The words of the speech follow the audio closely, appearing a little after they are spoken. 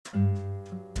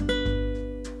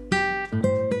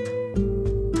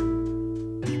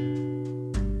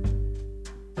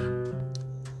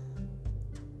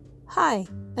Hi,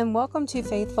 and welcome to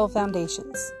Faithful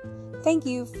Foundations. Thank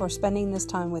you for spending this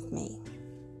time with me.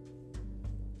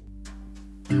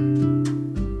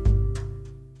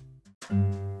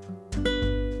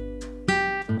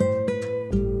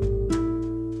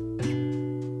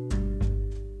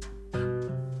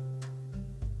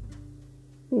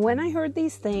 When I heard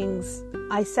these things,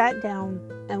 I sat down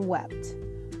and wept.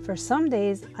 For some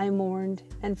days I mourned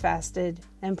and fasted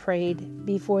and prayed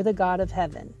before the God of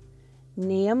heaven.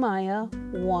 Nehemiah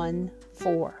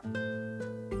 1:4.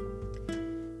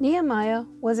 Nehemiah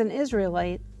was an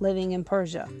Israelite living in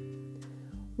Persia.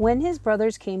 When his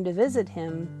brothers came to visit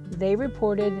him, they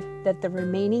reported that the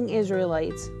remaining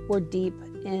Israelites were deep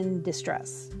in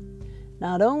distress.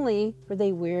 Not only were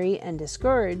they weary and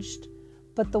discouraged,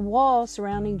 but the wall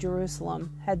surrounding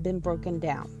Jerusalem had been broken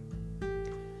down.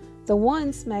 The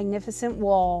once magnificent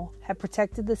wall had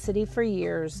protected the city for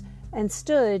years and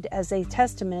stood as a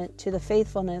testament to the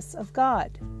faithfulness of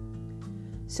God.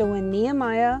 So when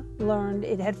Nehemiah learned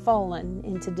it had fallen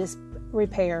into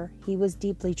disrepair, he was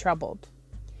deeply troubled.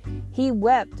 He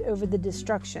wept over the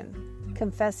destruction,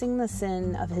 confessing the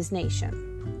sin of his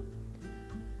nation.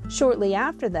 Shortly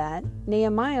after that,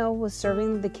 Nehemiah was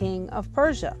serving the king of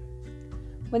Persia.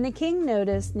 When the king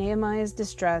noticed Nehemiah's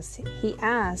distress, he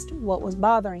asked what was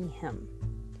bothering him.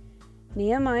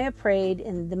 Nehemiah prayed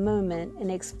in the moment and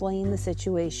explained the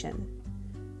situation.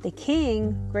 The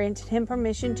king granted him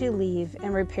permission to leave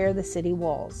and repair the city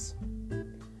walls.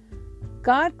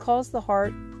 God caused the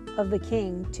heart of the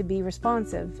king to be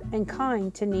responsive and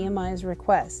kind to Nehemiah's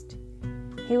request.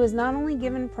 He was not only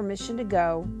given permission to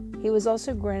go, he was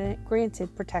also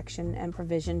granted protection and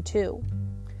provision too.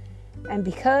 And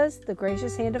because the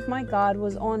gracious hand of my God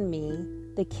was on me,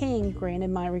 the king granted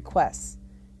my requests.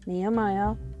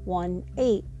 Nehemiah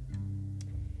 1:8.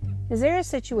 Is there a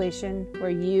situation where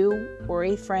you or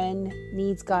a friend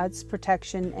needs God's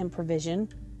protection and provision?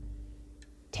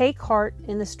 Take heart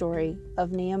in the story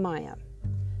of Nehemiah.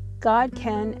 God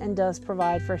can and does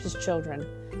provide for his children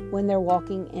when they're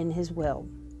walking in his will.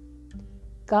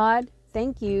 God,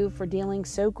 thank you for dealing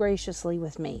so graciously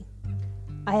with me.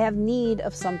 I have need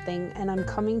of something and I'm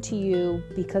coming to you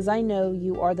because I know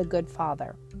you are the good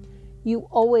Father. You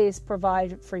always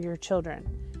provide for your children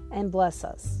and bless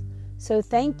us. So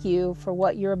thank you for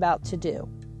what you're about to do.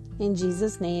 In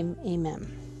Jesus' name,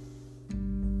 amen.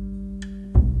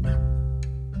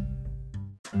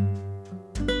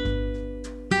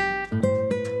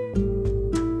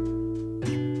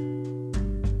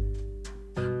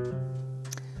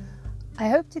 I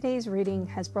hope today's reading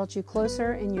has brought you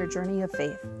closer in your journey of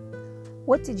faith.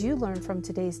 What did you learn from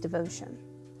today's devotion?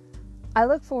 I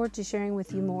look forward to sharing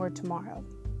with you more tomorrow.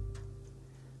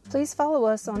 Please follow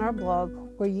us on our blog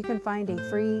where you can find a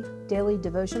free daily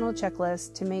devotional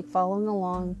checklist to make following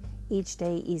along each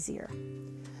day easier.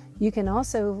 You can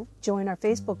also join our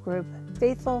Facebook group,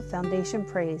 Faithful Foundation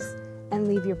Praise, and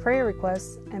leave your prayer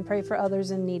requests and pray for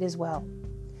others in need as well.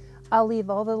 I'll leave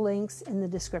all the links in the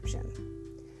description.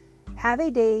 Have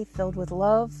a day filled with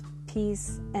love,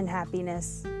 peace, and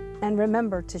happiness, and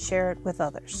remember to share it with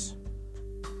others.